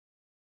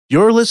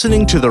You're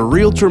listening to the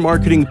Realtor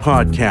Marketing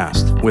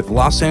Podcast with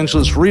Los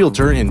Angeles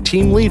Realtor and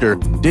team leader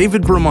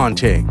David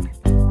Bramante.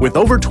 With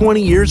over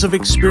 20 years of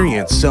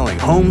experience selling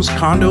homes,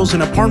 condos,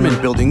 and apartment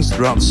buildings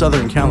throughout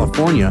Southern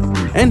California,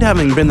 and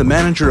having been the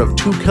manager of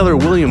two Keller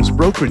Williams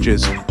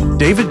brokerages,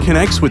 David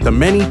connects with the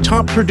many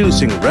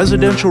top-producing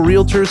residential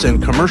realtors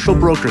and commercial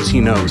brokers he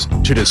knows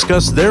to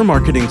discuss their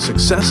marketing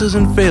successes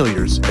and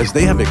failures as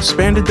they have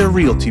expanded their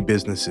realty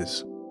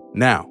businesses.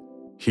 Now,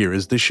 here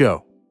is the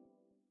show.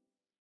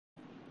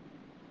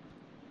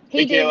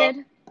 Hey, David.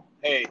 Kayla.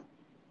 Hey.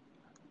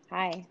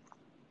 Hi.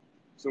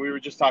 So we were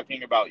just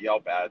talking about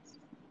Yelp ads.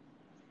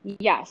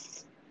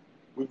 Yes.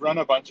 We've run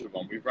a bunch of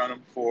them. We've run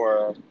them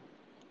for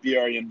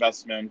BRE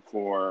investment,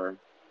 for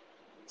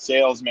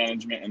sales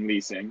management and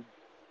leasing.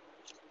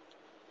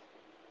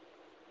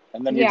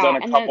 And then we've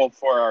done a couple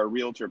for our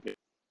realtor page.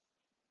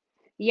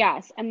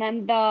 Yes. And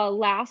then the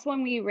last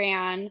one we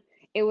ran,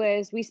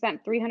 we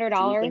spent $300.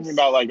 So we're thinking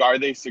about, are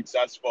they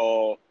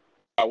successful?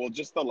 Well,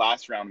 just the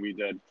last round we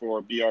did for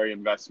BRE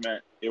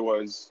investment, it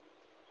was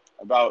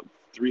about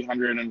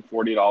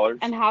 $340.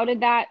 And how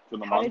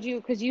did you,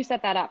 because you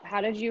set that up,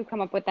 how did you come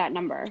up with that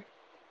number?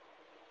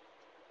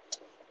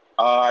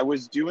 I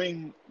was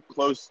doing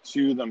close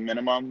to the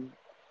minimum,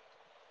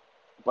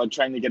 but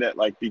trying to get it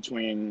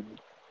between,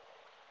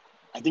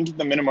 I think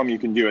the minimum you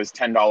can do is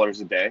 $10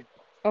 a day.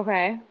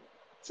 Okay.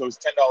 So it's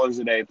 $10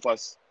 a day,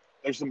 plus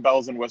there's some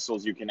bells and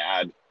whistles you can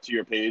add to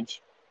your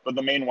page. But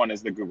the main one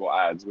is the Google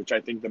ads, which I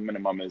think the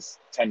minimum is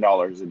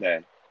 $10 a day.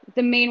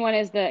 The main one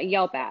is the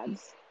Yelp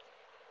ads.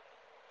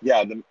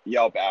 Yeah, the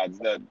Yelp ads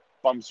that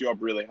bumps you up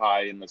really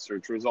high in the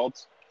search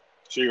results.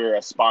 So you're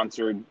a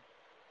sponsored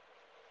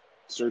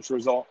search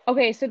result.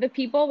 Okay, so the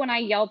people, when I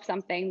Yelp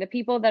something, the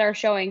people that are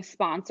showing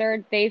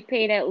sponsored, they've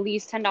paid at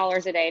least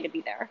 $10 a day to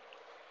be there.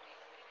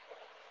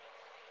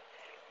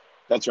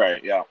 That's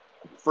right, yeah.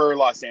 For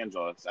Los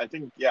Angeles. I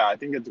think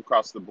it's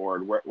across the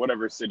board.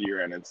 Whatever city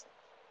you're in, it's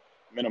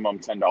minimum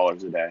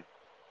 $10 a day.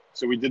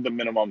 So we did the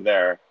minimum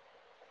there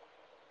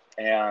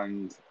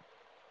and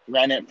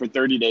ran it for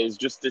 30 days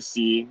just to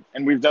see.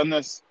 And we do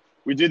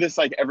this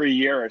every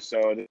year or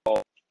so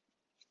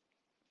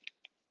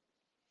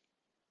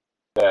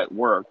that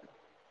work.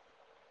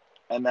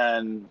 And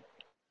then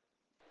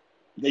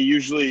they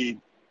usually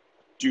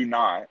do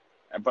not.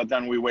 But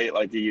then we wait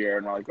a year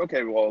and we're like,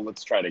 okay, well,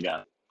 let's try it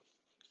again.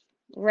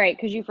 Right,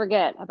 because you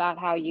forget about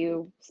how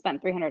you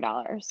spent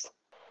 $300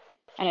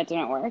 and it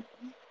didn't work.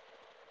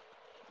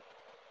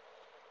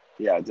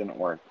 Yeah, it didn't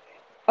work.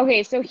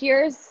 Okay, so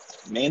here's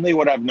mainly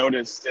what I've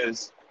noticed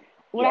is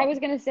I was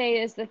going to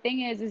say is the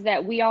thing is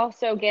that we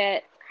also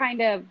get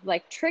kind of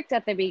tricked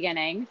at the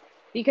beginning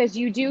because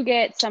you do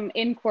get some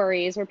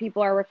inquiries where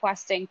people are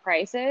requesting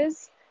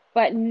prices,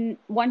 but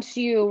once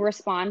you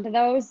respond to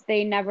those,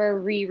 they never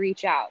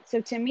reach out. So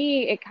to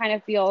me, it kind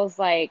of feels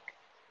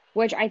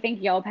which I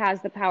think Yelp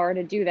has the power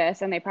to do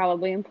this, and they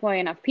probably employ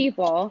enough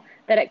people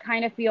that it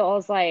kind of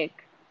feels like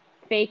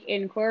fake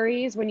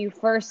inquiries when you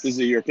first. This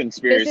is your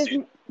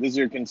conspiracy. This is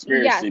your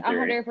conspiracy yes,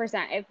 theory.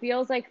 100%. It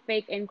feels like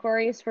fake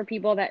inquiries for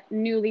people that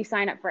newly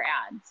sign up for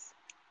ads.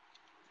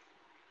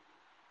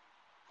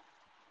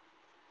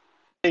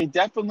 They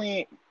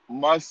definitely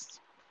must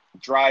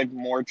drive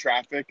more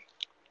traffic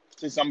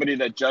to somebody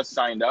that just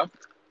signed up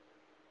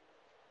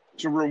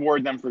to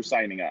reward them for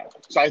signing up.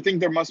 So I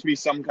think there must be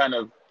some kind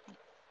of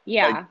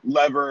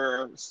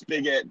lever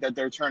spigot that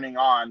they're turning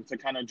on to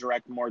kind of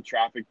direct more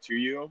traffic to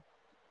you.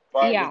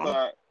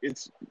 But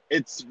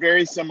it's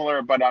very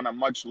similar, but on a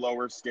much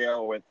lower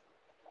scale with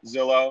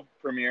Zillow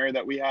Premier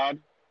that we had.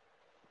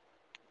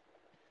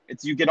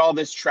 You get all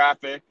this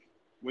traffic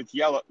with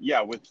Yelp.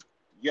 Yeah, with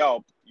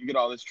Yelp, you get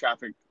all this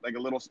traffic, a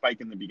little spike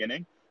in the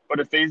beginning,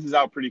 but it phases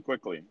out pretty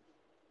quickly.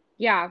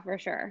 Yeah, for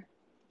sure.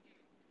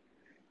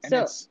 And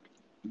it's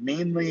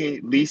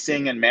mainly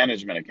leasing and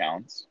management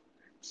accounts.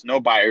 It's no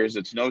buyers,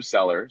 it's no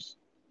sellers.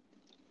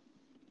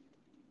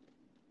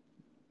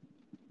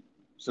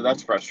 So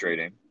that's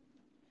frustrating.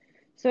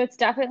 So it's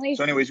definitely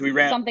we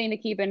ran something to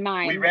keep in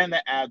mind. We ran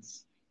the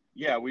ads.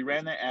 Yeah, we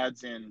ran the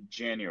ads in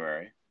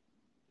January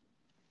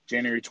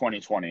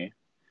 2020.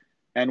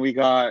 And we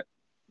got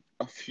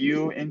a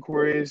few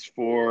inquiries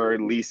for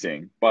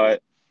leasing,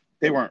 but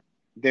they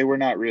were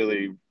not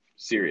really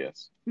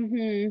serious.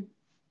 Mm-hmm.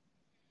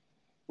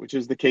 Which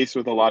is the case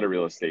with a lot of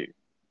real estate,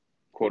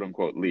 quote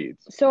unquote,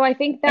 leads. So I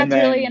think that's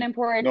really an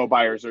important. No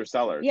buyers or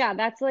sellers. Yeah,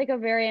 that's a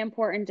very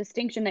important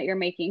distinction that you're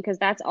making because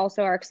that's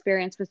also our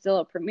experience with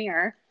Zillow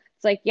Premier.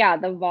 It's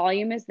the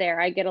volume is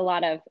there. I get a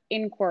lot of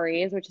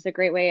inquiries, which is a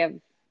great way of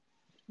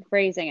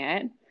phrasing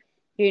it.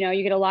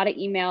 You get a lot of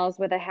emails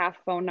with a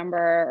half phone number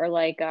or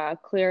a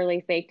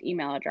clearly faked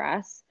email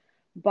address.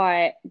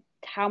 But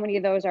how many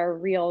of those are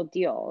real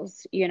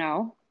deals,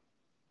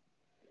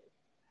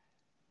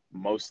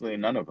 Mostly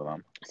none of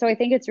them. So I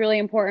think it's really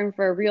important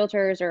for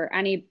realtors or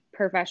any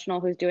professional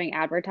who's doing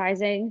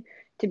advertising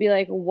to be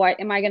what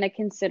am I going to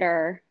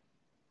consider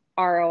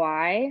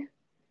ROI?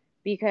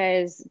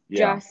 Because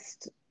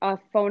just a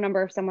phone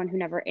number of someone who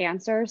never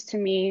answers to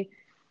me,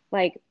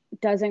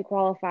 doesn't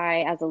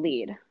qualify as a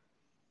lead.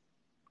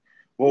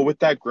 Well, with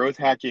that growth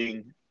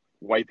hacking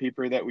white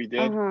paper that we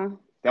did, Uh-huh.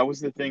 that was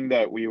the thing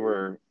that we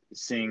were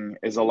seeing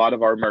is a lot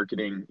of our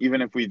marketing,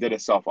 even if we did a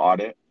self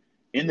audit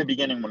in the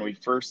beginning when we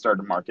first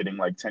started marketing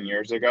like 10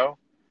 years ago,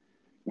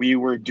 we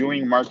were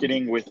doing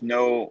marketing with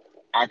no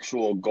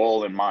actual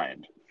goal in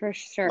mind. For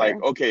Like,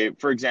 sure. okay,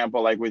 for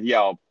example, like with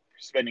Yelp,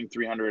 spending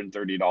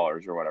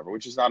 $330 or whatever,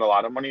 which is not a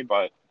lot of money,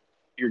 but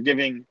you're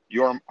giving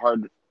your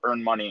hard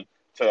earned money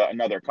to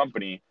another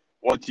company.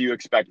 What do you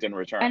expect in And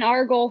return?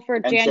 our goal for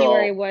And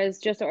January so, was,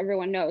 just so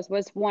everyone knows,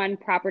 was one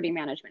property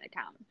management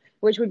account,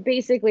 which would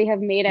basically have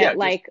made yeah, it just,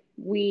 like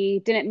we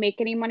didn't make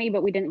any money,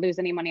 but we didn't lose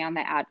any money on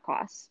the ad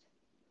cost.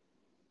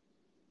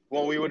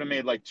 well, we would have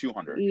made like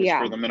 200 because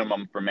for Yeah, the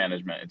minimum for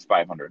management, it's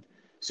 500.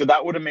 So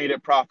that would have made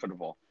it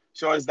profitable.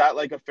 So is that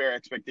like a fair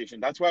expectation?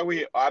 That's why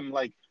I'm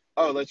like,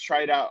 oh, let's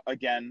try it out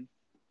again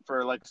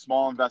for like a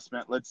small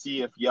investment. Let's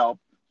see if Yelp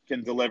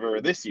can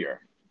deliver this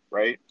year,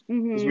 right?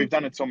 Because hmm we've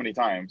done it so many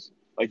times,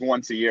 like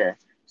once a year.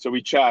 So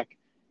we check,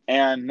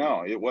 and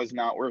no, it was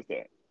not worth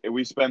it.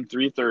 We spent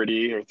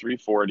 330 or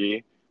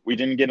 340. We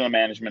didn't get a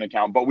management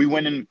account, but we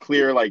went in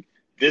clear like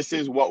this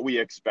is what we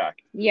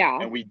expect, Yeah,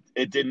 and we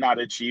it did not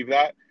achieve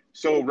that.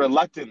 So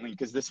reluctantly,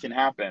 because this can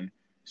happen.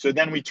 So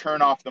then we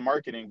turn off the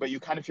marketing, but you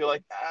kind of feel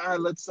like,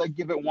 let's like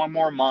give it one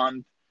more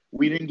month.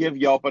 We didn't give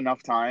Yelp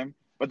enough time,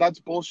 but that's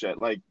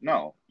bullshit. Like,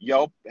 no,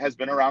 Yelp has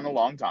been around a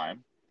long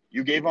time.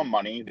 You gave them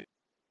money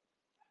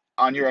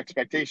on your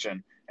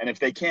expectation. And if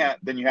they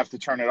can't, then you have to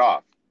turn it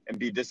off and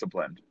be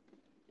disciplined.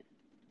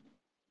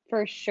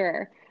 for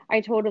sure.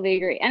 I totally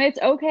agree. And it's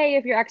okay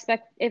if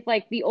if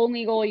like the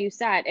only goal you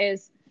set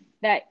is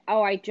that,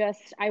 oh,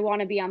 I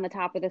want to be on the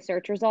top of the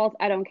search results.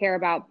 I don't care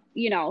about,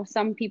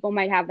 some people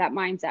might have that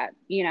mindset,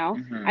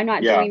 I'm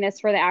not Yeah. doing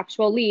this for the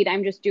actual lead.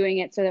 I'm just doing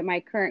it so that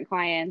my current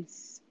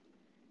clients,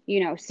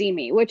 see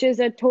me, which is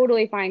a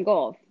totally fine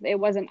goal. It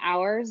wasn't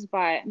ours,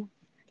 but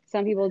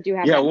some people do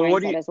have Yeah. that Well,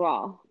 mindset as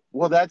well.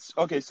 that's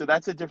okay. So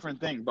that's a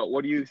different thing. But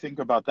what do you think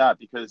about that?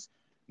 Because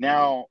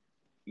now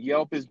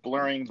Yelp is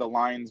blurring the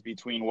lines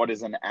between what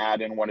is an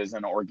ad and what is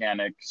an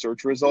organic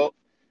search result.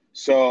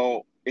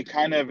 So it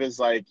kind of is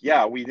like,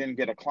 yeah, we didn't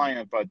get a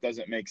client, but does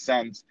it make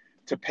sense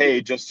to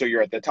pay just so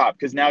you're at the top?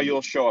 Because now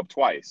you'll show up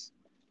twice.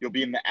 You'll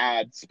be in the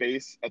ad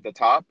space at the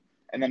top.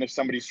 And then if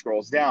somebody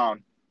scrolls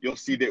down, you'll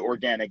see the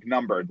organic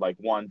numbered like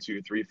 1,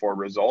 2, 3, 4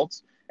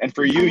 results. And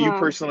for you, you Uh-huh.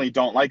 personally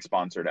don't like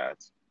sponsored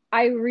ads.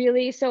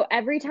 So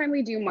every time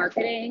we do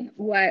marketing,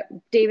 what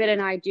David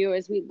and I do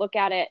is we look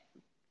at it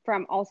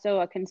from also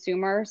a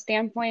consumer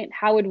standpoint.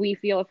 How would we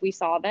feel if we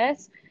saw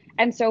this?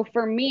 And so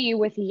for me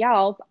with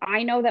Yelp,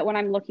 I know that when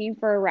I'm looking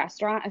for a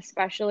restaurant,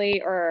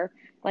 especially, or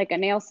like a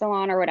nail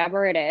salon or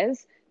whatever it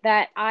is,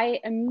 that I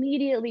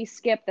immediately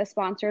skip the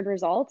sponsored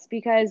results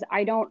because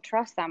I don't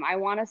trust them. I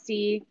want to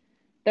see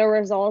the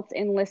results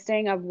in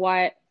listing of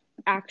what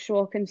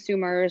actual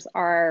consumers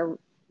are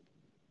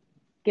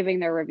giving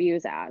their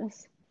reviews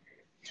as.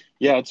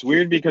 Yeah, it's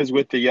weird because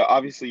with the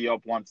obviously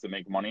Yelp wants to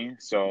make money,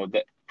 so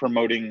that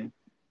promoting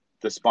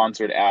the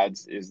sponsored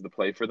ads is the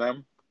play for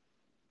them.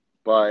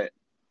 But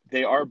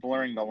they are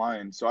blurring the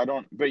line. So I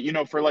don't, but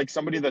for like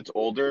somebody that's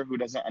older who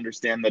doesn't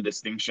understand the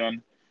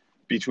distinction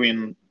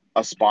between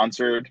a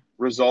sponsored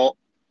result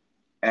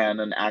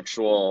and an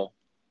actual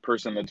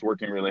person that's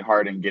working really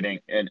hard and getting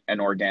and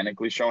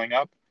organically showing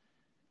up,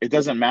 it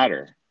doesn't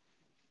matter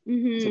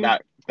to hmm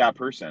that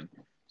person.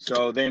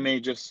 So they're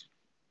just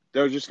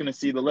going to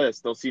see the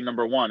list. They'll see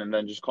number one and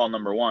then just call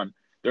number one.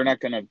 They're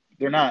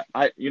not,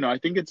 I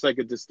think it's like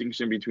a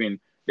distinction between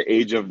the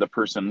age of the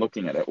person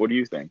looking at it. What do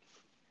you think?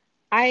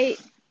 I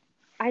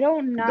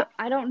That,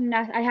 I don't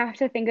know. I have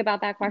to think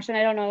about that question.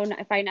 I don't know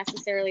if I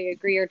necessarily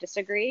agree or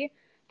disagree,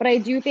 but I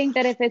do think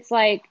that if it's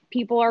like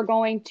people are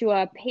going to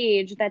a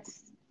page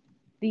that's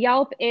the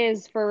Yelp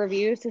is for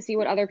reviews to see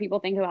what other people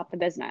think about the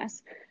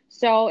business.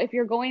 So if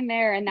you're going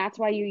there and that's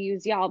why you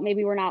use Yelp,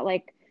 maybe we're not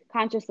like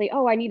consciously,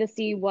 oh, I need to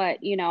see what,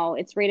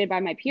 it's rated by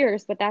my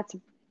peers, but that's,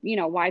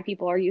 why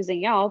people are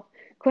using Yelp.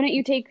 Couldn't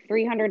you take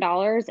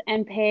 $300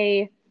 and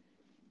pay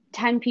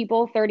 10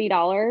 people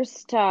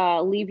 $30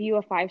 to leave you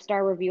a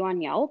 5-star review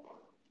on Yelp?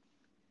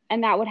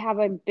 And that would have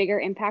a bigger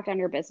impact on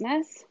your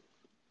business?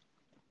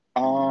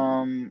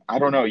 I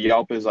don't know.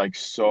 Yelp is like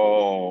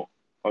so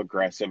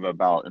aggressive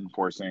about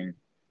enforcing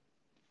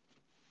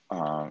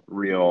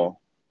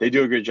real. They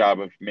do a good job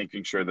of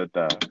making sure that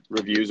the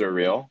reviews are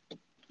real.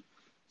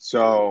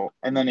 So,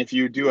 and then if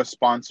you do a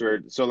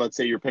sponsored, so let's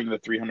say you're paying the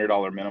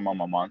 $300 minimum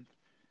a month,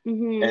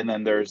 Mm-hmm. and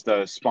then there's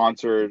the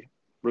sponsored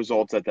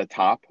results at the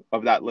top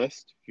of that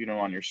list,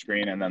 on your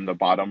screen, and then the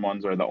bottom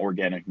ones are the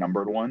organic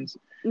numbered ones.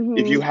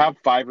 If you Mm-hmm. have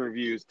 5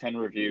 reviews, 10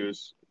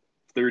 reviews,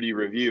 30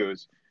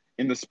 reviews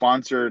in the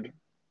sponsored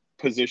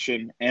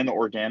position and the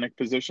organic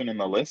position in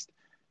the list,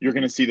 you're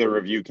going to see the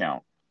review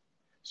count.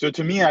 So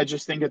to me, I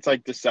just think it's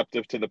like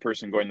deceptive to the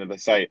person going to the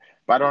site.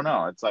 But I don't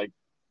know. It's like,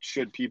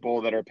 should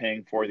people that are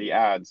paying for the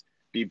ads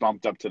be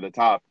bumped up to the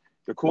top?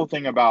 The cool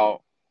thing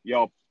about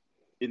Yelp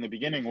in the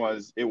beginning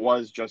was it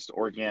was just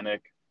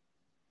organic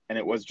and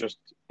it was just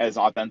as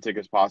authentic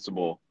as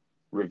possible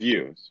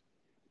reviews.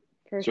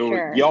 For So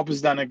sure. Yelp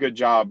has done a good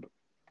job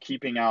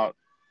keeping out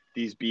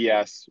these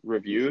BS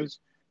reviews,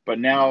 but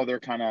now they're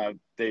kind of,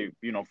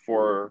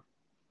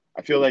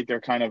 I feel like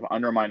they're kind of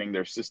undermining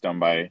their system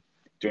by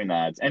doing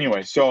that.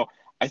 Anyway, so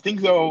I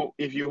think though,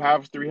 if you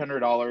have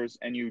 $300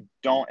 and you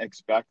don't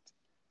expect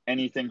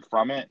anything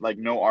from it, like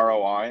no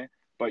ROI,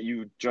 but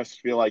you just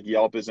feel like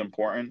Yelp is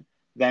important,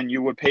 then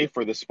you would pay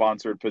for the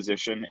sponsored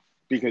position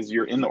because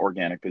you're in the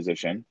organic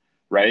position,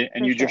 right?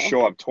 And For you just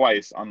sure. show up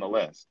twice on the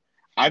list.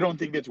 I don't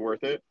think it's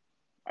worth it.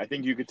 I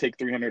think you could take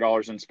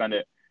 $300 and spend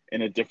it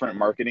in a different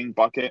marketing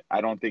bucket.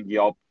 I don't think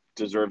Yelp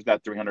deserves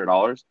that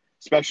 $300,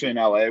 especially in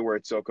LA where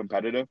it's so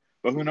competitive.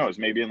 But who knows?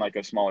 Maybe in like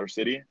a smaller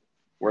city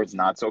where it's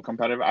not so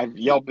competitive.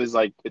 Yelp is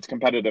like, it's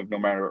competitive no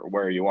matter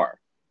where you are.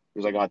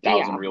 There's like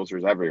 1,000 Yeah.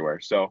 realtors everywhere.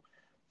 So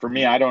for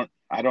me, I don't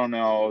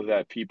know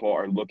that people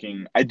are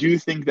looking. I do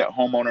think that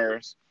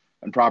homeowners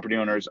and property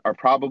owners are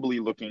probably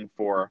looking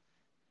for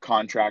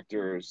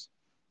contractors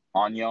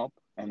on Yelp,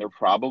 and they're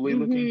probably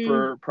looking Hmm.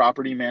 for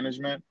property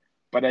management,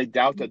 but I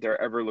doubt that they're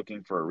ever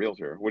looking for a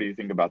realtor. What do you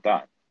think about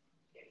that?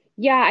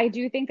 Yeah, I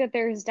do think that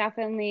there's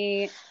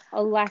definitely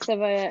a less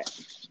of a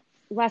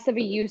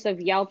use of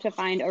Yelp to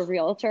find a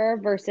realtor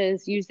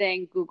versus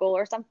using Google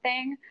or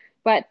something.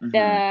 But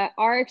Mm-hmm.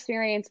 our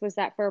experience was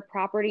that for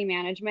property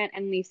management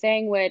and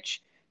leasing,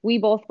 which we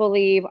both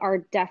believe are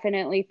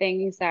definitely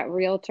things that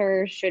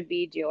realtors should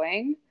be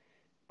doing,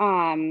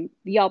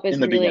 Yelp In is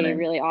the really, beginning.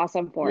 really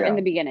awesome for in Yeah.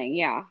 the beginning.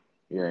 Yeah,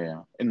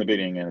 Yeah. In the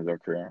beginning of their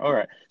career. All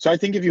right. So I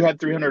think if you had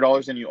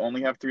 $300 and you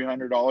only have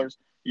 $300,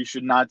 you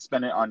should not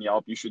spend it on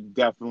Yelp. You should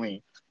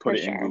definitely put for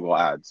it in sure. Google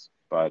Ads.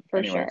 But For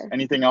anyways, sure.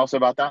 anything else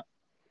about that?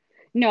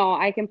 No,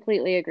 I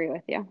completely agree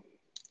with you.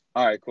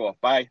 All right, cool.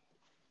 Bye.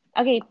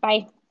 Okay,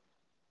 bye.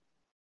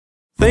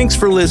 Thanks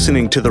for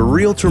listening to the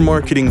Realtor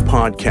Marketing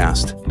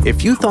Podcast.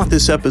 If you thought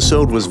this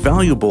episode was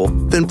valuable,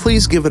 then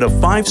please give it a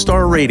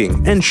 5-star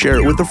rating and share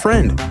it with a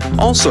friend.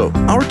 Also,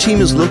 our team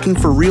is looking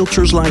for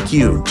realtors like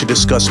you to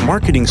discuss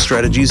marketing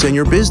strategies in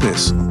your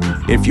business.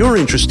 If you're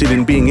interested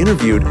in being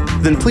interviewed,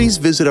 then please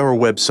visit our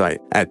website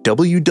at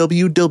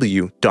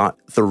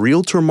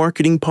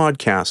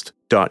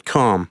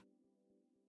www.therealtormarketingpodcast.com.